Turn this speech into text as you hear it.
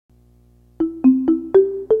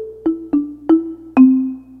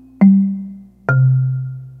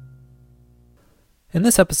In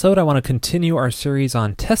this episode, I want to continue our series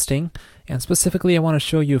on testing, and specifically I want to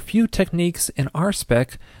show you a few techniques in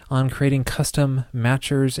RSpec on creating custom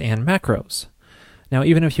matchers and macros. Now,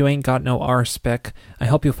 even if you ain't got no RSpec, I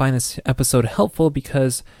hope you'll find this episode helpful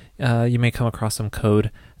because you may come across some code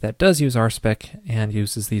that does use RSpec and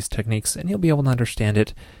uses these techniques, and you'll be able to understand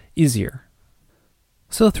it easier.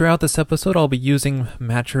 So throughout this episode, I'll be using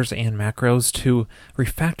matchers and macros to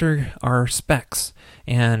refactor our specs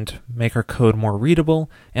and make our code more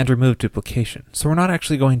readable and remove duplication. So we're not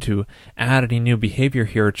actually going to add any new behavior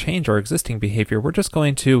here or change our existing behavior. We're just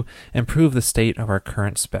going to improve the state of our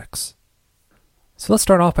current specs. So let's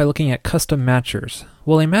start off by looking at custom matchers.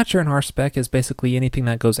 Well, a matcher in RSpec is basically anything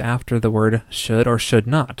that goes after the word should or should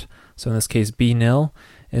not. So in this case, bnil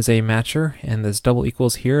is a matcher, and this double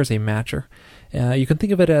equals here is a matcher. You can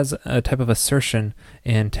think of it as a type of assertion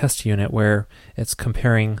in test unit where it's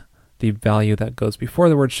comparing the value that goes before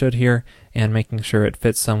the word should here and making sure it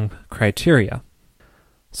fits some criteria.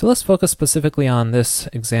 So let's focus specifically on this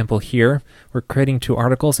example here. We're creating two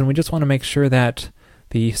articles, and we just want to make sure that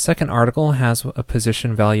the second article has a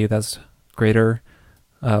position value that's greater,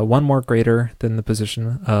 one more greater than the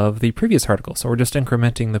position of the previous article. So we're just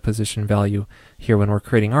incrementing the position value here when we're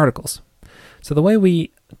creating articles. So the way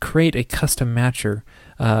we create a custom matcher,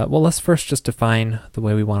 well, let's first just define the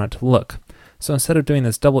way we want it to look. So instead of doing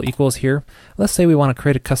this double equals here, let's say we want to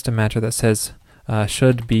create a custom matcher that says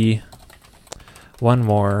should be one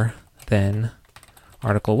more than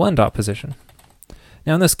article 1.position.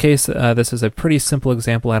 Now in this case, this is a pretty simple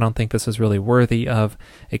example. I don't think this is really worthy of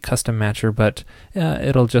a custom matcher, but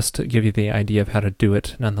it'll just give you the idea of how to do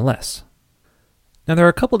it nonetheless. Now there are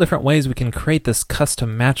a couple different ways we can create this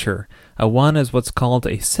custom matcher. One is what's called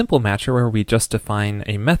a simple matcher, where we just define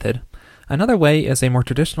a method. Another way is a more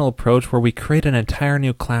traditional approach where we create an entire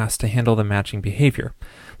new class to handle the matching behavior.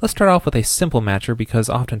 Let's start off with a simple matcher because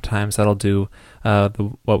oftentimes that'll do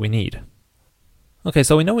what we need. Okay,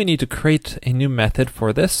 so we know we need to create a new method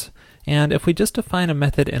for this, and if we just define a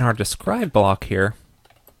method in our describe block here,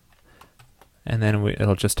 and then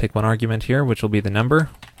it'll just take one argument here, which will be the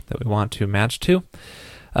number that we want to match to.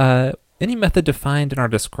 Any method defined in our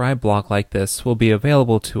describe block like this will be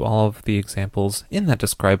available to all of the examples in that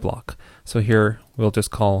describe block. So here we'll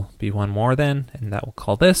just call be one more then, and that will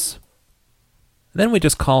call this. Then we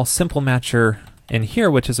just call simple matcher in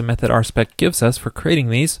here, which is a method RSpec gives us for creating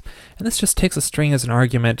these, and this just takes a string as an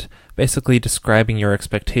argument, basically describing your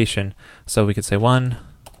expectation. So we could say one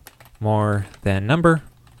more than number,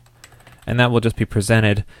 and that will just be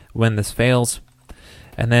presented when this fails.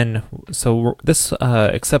 And then, so this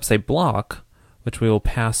accepts a block, which we will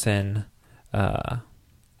pass in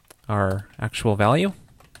our actual value.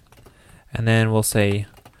 And then we'll say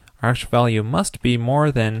our actual value must be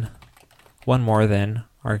more than one more than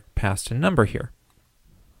our passed in number here.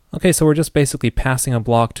 Okay, so we're just basically passing a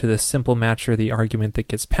block to this simple matcher. The argument that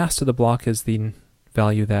gets passed to the block is the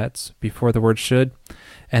value that's before the word should.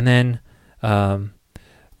 And then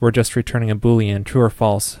we're just returning a Boolean, true or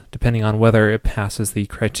false, depending on whether it passes the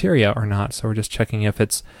criteria or not. So we're just checking if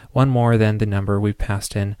it's one more than the number we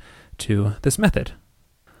passed in to this method.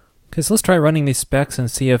 Okay, so let's try running these specs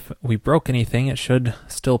and see if we broke anything. It should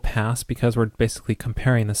still pass because we're basically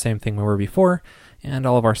comparing the same thing we were before, and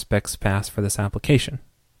all of our specs pass for this application.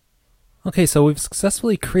 Okay, so we've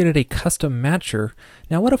successfully created a custom matcher.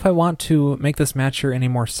 Now what if I want to make this matcher in a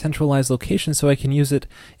more centralized location so I can use it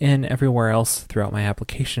in everywhere else throughout my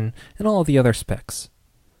application and all of the other specs?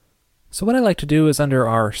 So what I like to do is under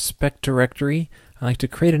our spec directory, I like to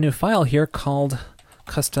create a new file here called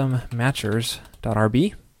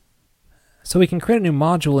custommatchers.rb. So we can create a new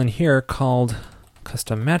module in here called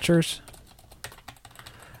custom matchers,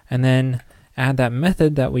 and then add that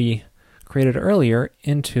method that we created earlier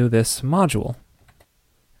into this module.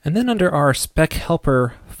 And then under our spec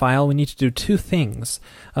helper file, we need to do two things.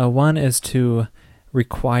 One is to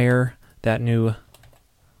require that new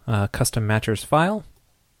custom matchers file.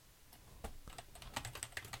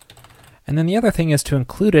 And then the other thing is to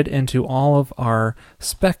include it into all of our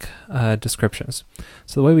spec descriptions.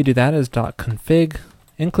 So the way we do that is .config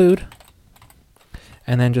include,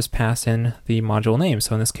 and then just pass in the module name.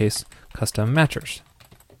 So in this case, custom matchers.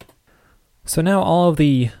 So now all of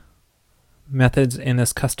the methods in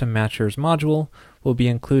this custom matchers module will be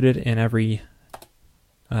included in every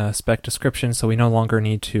spec description, so we no longer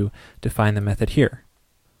need to define the method here.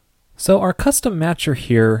 So our custom matcher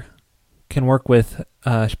here can work with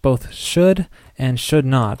both should and should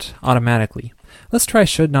not automatically. Let's try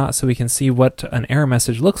should not so we can see what an error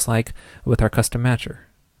message looks like with our custom matcher.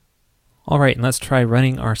 Alright, and let's try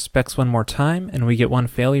running our specs one more time, and we get one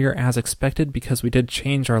failure as expected because we did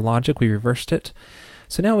change our logic, we reversed it.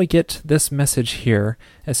 So now we get this message here.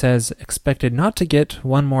 It says expected not to get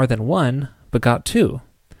one more than 1, but got 2.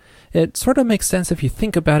 It sort of makes sense if you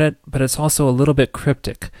think about it, but it's also a little bit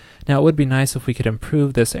cryptic. Now it would be nice if we could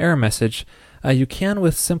improve this error message. You can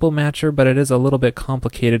with Simple Matcher, but it is a little bit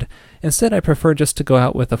complicated. Instead, I prefer just to go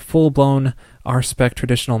out with a full-blown RSpec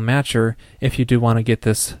traditional matcher if you do want to get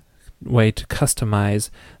this way to customize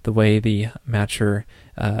the way the matcher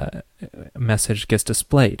message gets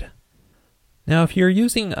displayed. Now, if you're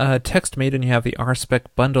using TextMate and you have the RSpec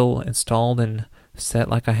bundle installed and set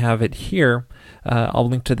like I have it here, I'll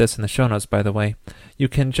link to this in the show notes, by the way. You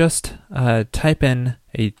can just type in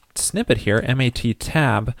a snippet here, mat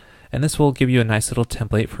tab, and this will give you a nice little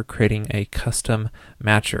template for creating a custom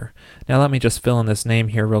matcher. Now let me just fill in this name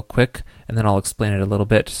here real quick, and then I'll explain it a little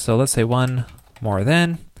bit. So let's say one more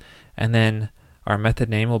than, and then our method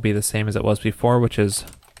name will be the same as it was before, which is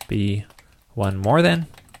be one more than.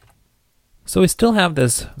 So we still have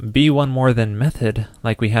this be one more than method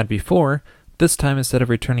like we had before. This time, instead of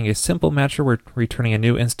returning a simple matcher, we're returning a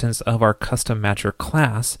new instance of our custom matcher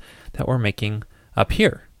class that we're making up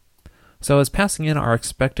here. So it's passing in our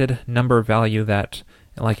expected number value that,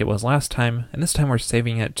 like it was last time, and this time we're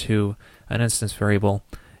saving it to an instance variable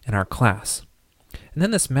in our class. And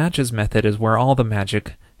then this matches method is where all the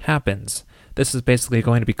magic happens. This is basically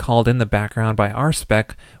going to be called in the background by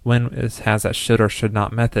RSpec when it has that should or should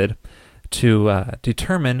not method to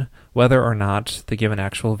determine whether or not the given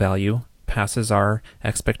actual value passes our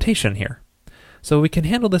expectation here. So we can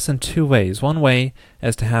handle this in two ways. One way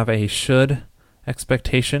is to have a should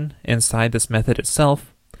expectation inside this method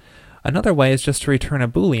itself. Another way is just to return a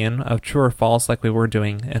boolean of true or false like we were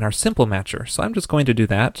doing in our simple matcher. So I'm just going to do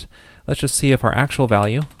that. Let's just see if our actual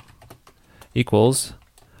value equals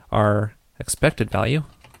our expected value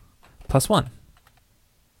plus 1.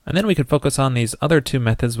 And then we could focus on these other two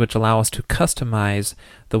methods which allow us to customize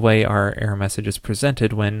the way our error message is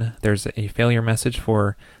presented when there's a failure message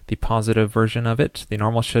for the positive version of it, the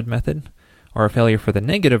normal should method, or a failure for the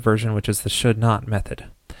negative version, which is the should not method.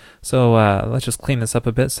 So let's just clean this up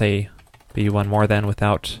a bit, say be one more than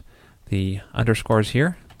without the underscores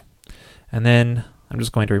here. And then I'm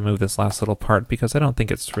just going to remove this last little part because I don't think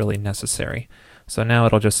it's really necessary. So now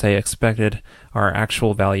it'll just say expected our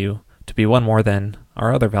actual value to be one more than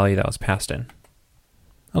our other value that was passed in.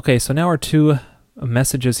 Okay, so now our two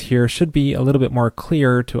messages here should be a little bit more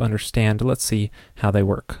clear to understand. Let's see how they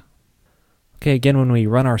work. Okay, again, when we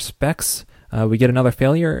run our specs, we get another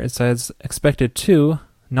failure. It says expected 2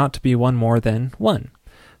 not to be one more than 1.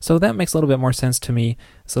 So that makes a little bit more sense to me.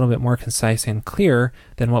 It's a little bit more concise and clear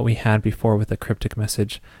than what we had before with the cryptic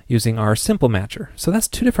message using our simple matcher. So that's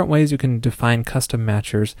two different ways you can define custom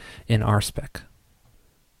matchers in RSpec.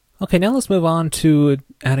 Okay, now let's move on to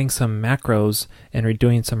adding some macros and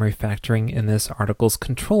redoing some refactoring in this articles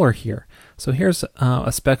controller here. So here's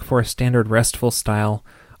a spec for a standard RESTful style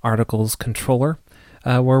articles controller.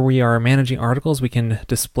 Where we are managing articles, we can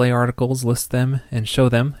display articles, list them, and show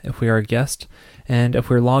them if we are a guest. And if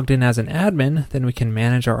we're logged in as an admin, then we can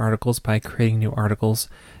manage our articles by creating new articles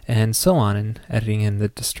and so on, and editing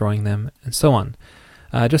and destroying them and so on.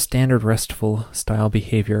 Just standard RESTful style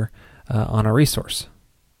behavior on a resource.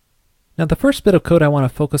 Now the first bit of code I want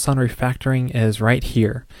to focus on refactoring is right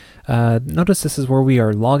here. Notice this is where we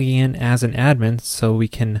are logging in as an admin so we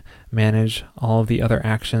can manage all of the other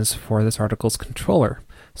actions for this articles controller.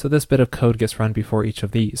 So this bit of code gets run before each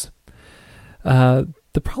of these.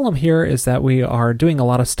 The problem here is that we are doing a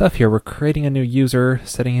lot of stuff here. We're creating a new user,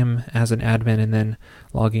 setting him as an admin, and then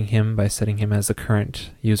logging him by setting him as the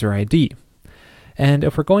current user ID. And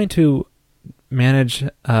if we're going to manage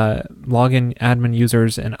login admin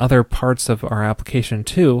users and other parts of our application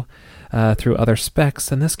too through other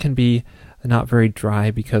specs, and this can be not very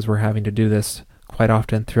dry because we're having to do this quite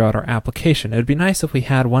often throughout our application. It would be nice if we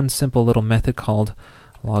had one simple little method called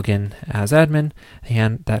login as admin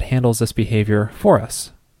and that handles this behavior for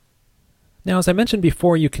us. Now, as I mentioned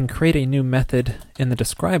before, you can create a new method in the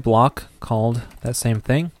describe block called that same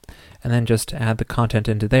thing, and then just add the content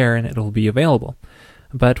into there and it'll be available.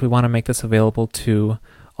 But we want to make this available to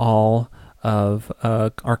all of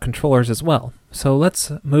our controllers as well. So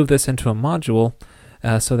let's move this into a module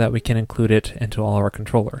so that we can include it into all of our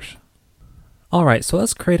controllers. Alright, so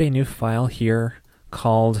let's create a new file here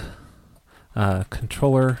called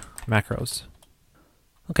controller macros.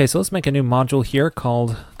 Okay, so let's make a new module here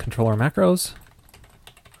called controller macros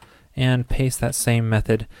and paste that same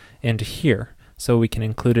method into here. so we can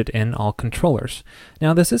include it in all controllers.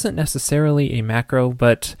 Now this isn't necessarily a macro,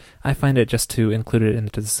 but I find it just to include it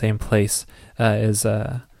into the same place is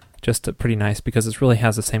just pretty nice because it really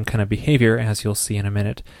has the same kind of behavior, as you'll see in a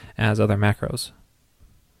minute, as other macros.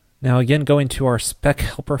 Now again, going to our spec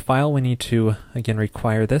helper file, we need to again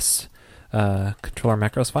require this controller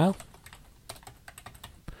macros file,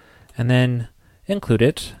 and then include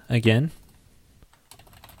it again,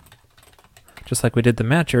 just like we did the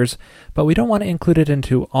matchers, but we don't want to include it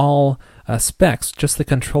into all specs, just the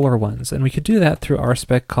controller ones. And we could do that through our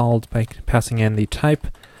spec called by passing in the type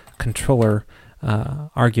controller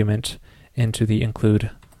argument into the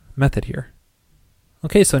include method here.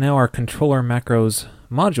 Okay, so now our controller macros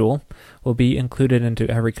module will be included into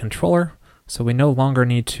every controller, so we no longer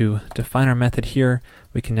need to define our method here.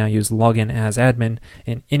 We can now use login as admin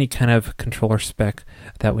in any kind of controller spec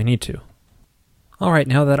that we need to. Alright,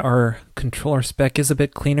 now that our controller spec is a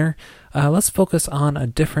bit cleaner, let's focus on a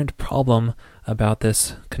different problem about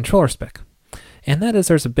this controller spec. And that is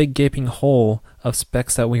there's a big gaping hole of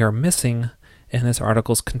specs that we are missing in this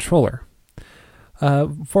articles controller.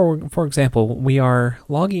 For example, we are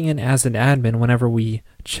logging in as an admin whenever we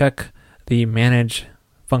check the manage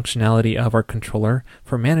functionality of our controller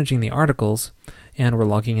for managing the articles, and we're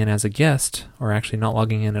logging in as a guest, or actually not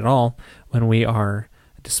logging in at all, when we are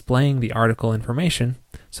displaying the article information.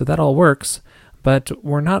 So that all works, but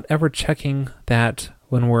we're not ever checking that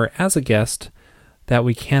when we're as a guest that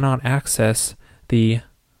we cannot access the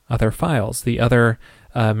other files, the other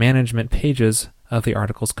management pages of the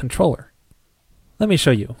articles controller. Let me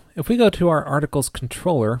show you. If we go to our articles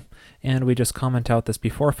controller and we just comment out this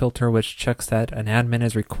before filter, which checks that an admin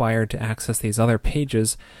is required to access these other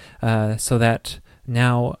pages, so that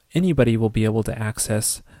now anybody will be able to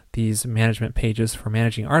access these management pages for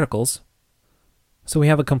managing articles. So we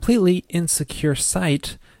have a completely insecure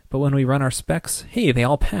site, but when we run our specs, hey, they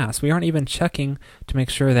all pass. We aren't even checking to make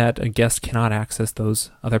sure that a guest cannot access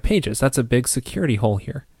those other pages. That's a big security hole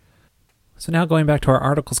here. So now going back to our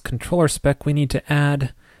articles controller spec, we need to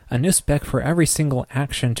add a new spec for every single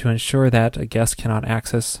action to ensure that a guest cannot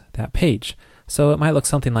access that page. So it might look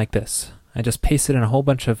something like this. I just pasted in a whole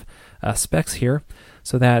bunch of specs here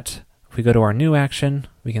so that if we go to our new action,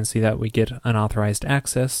 we can see that we get unauthorized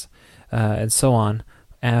access, and so on,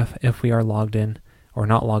 if we are logged in or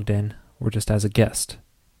not logged in, we're just as a guest.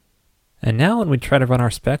 And now when we try to run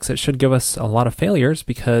our specs, it should give us a lot of failures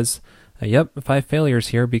because, 5 failures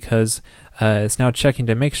here because it's now checking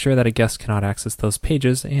to make sure that a guest cannot access those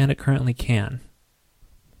pages, and it currently can.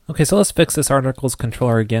 Okay, so let's fix this articles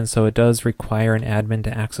controller again so it does require an admin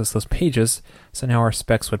to access those pages, so now our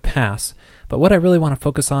specs would pass. But what I really want to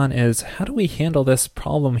focus on is how do we handle this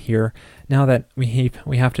problem here now that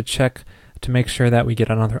we have to check to make sure that we get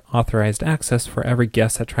unauthorized access for every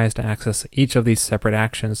guest that tries to access each of these separate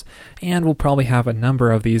actions, and we'll probably have a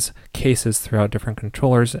number of these cases throughout different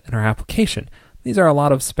controllers in our application. These are a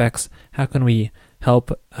lot of specs. How can we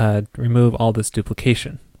help remove all this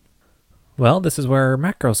duplication? Well, this is where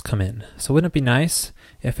macros come in. So wouldn't it be nice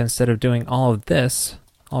if instead of doing all of this,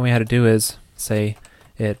 all we had to do is say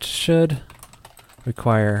it should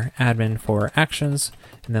require admin for actions,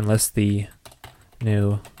 and then list the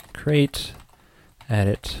new create,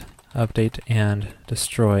 edit, update, and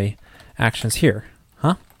destroy actions here,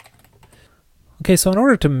 huh? Okay, so in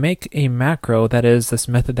order to make a macro, that is this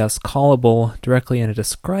method that's callable directly in a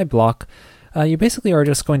describe block, you basically are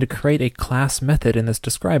just going to create a class method in this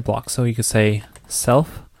describe block. So you could say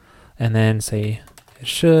self, and then say it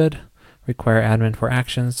should require admin for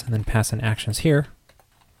actions, and then pass in actions here.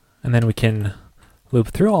 And then we can loop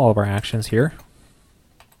through all of our actions here.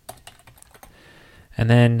 And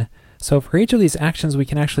then, so for each of these actions, we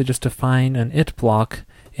can actually just define an it block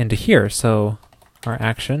into here. So our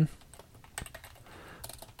action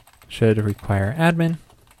should require admin.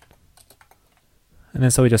 And then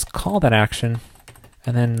so we just call that action,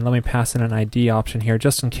 and then let me pass in an ID option here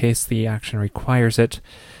just in case the action requires it.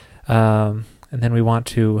 And then we want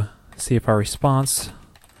to see if our response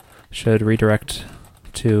should redirect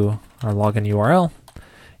to our login URL,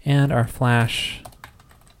 and our flash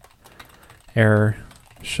error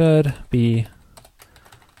should be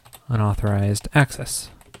unauthorized access.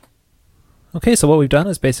 Okay, so what we've done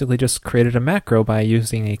is basically just created a macro by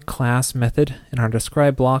using a class method in our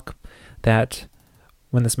describe block that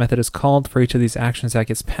when this method is called for each of these actions that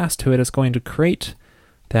gets passed to it, is going to create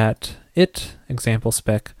that it example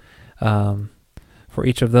spec for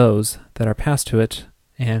each of those that are passed to it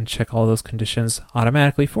and check all those conditions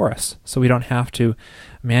automatically for us. So we don't have to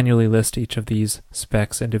manually list each of these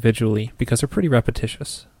specs individually because they're pretty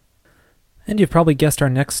repetitious. And you've probably guessed our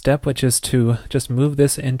next step, which is to just move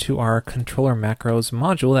this into our controller macros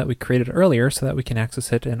module that we created earlier so that we can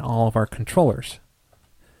access it in all of our controllers.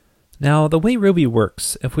 Now, the way Ruby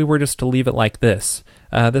works, if we were just to leave it like this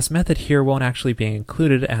method here won't actually be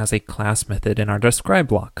included as a class method in our describe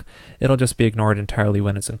block. It'll just be ignored entirely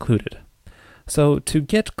when it's included. So to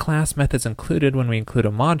get class methods included when we include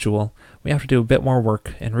a module, we have to do a bit more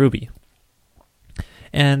work in Ruby.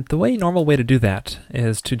 And the normal way to do that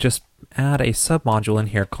is to just add a submodule in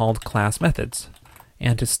here called class methods,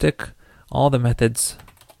 and to stick all the methods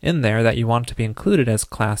in there that you want to be included as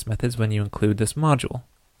class methods when you include this module.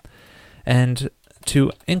 And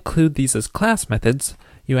to include these as class methods,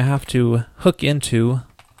 you have to hook into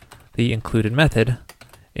the included method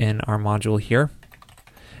in our module here.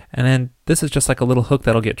 And then this is just like a little hook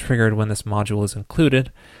that'll get triggered when this module is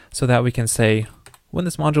included, so that we can say, when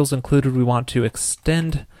this module is included, we want to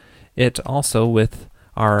extend it also with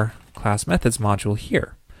our class methods module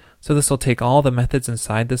here. So this will take all the methods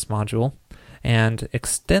inside this module and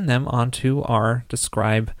extend them onto our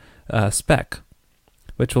describe spec,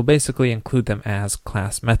 which will basically include them as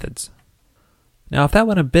class methods. Now, if that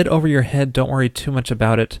went a bit over your head, don't worry too much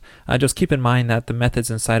about it. Just keep in mind that the methods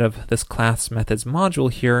inside of this class methods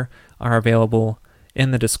module here are available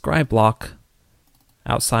in the describe block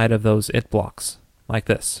outside of those it blocks, like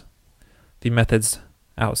this. The methods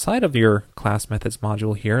outside of your class methods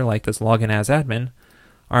module here, like this login as admin,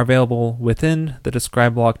 are available within the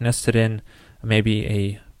describe block nested in maybe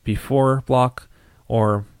a before block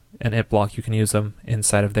or an it block. You can use them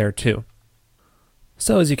inside of there too.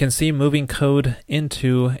 So as you can see, moving code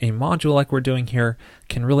into a module like we're doing here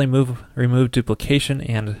can really remove duplication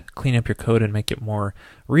and clean up your code and make it more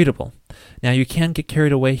readable. Now you can get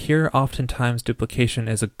carried away here. Oftentimes duplication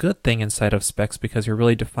is a good thing inside of specs because you're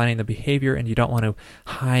really defining the behavior and you don't want to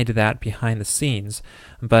hide that behind the scenes.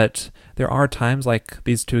 But there are times, like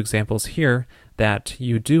these two examples here, that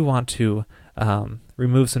you do want to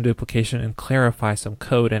remove some duplication and clarify some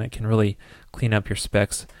code, and it can really clean up your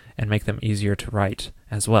specs and make them easier to write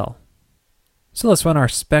as well. So let's run our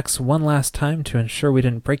specs one last time to ensure we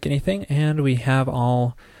didn't break anything, and we have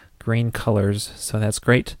all green colors, so that's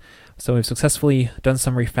great. So we've successfully done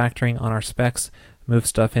some refactoring on our specs, moved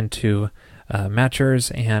stuff into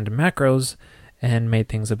matchers and macros, and made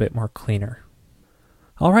things a bit more cleaner.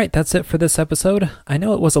 Alright, that's it for this episode. I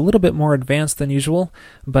know it was a little bit more advanced than usual,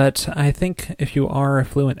 but I think if you are a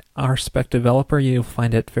fluent RSpec developer, you'll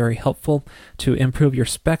find it very helpful to improve your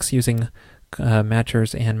specs using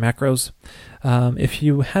matchers and macros. If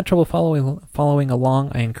you had trouble following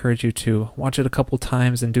along, I encourage you to watch it a couple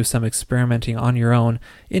times and do some experimenting on your own,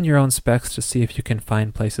 in your own specs, to see if you can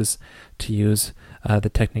find places to use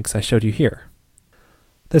the techniques I showed you here.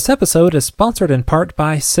 This episode is sponsored in part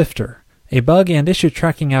by Sifter, a bug and issue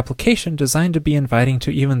tracking application designed to be inviting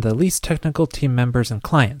to even the least technical team members and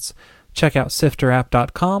clients. Check out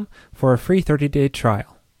sifterapp.com for a free 30-day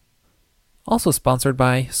trial. Also sponsored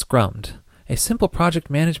by Scrummed, a simple project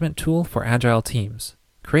management tool for agile teams.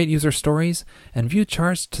 Create user stories and view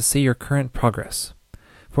charts to see your current progress.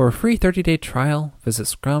 For a free 30-day trial, visit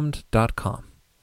scrummed.com.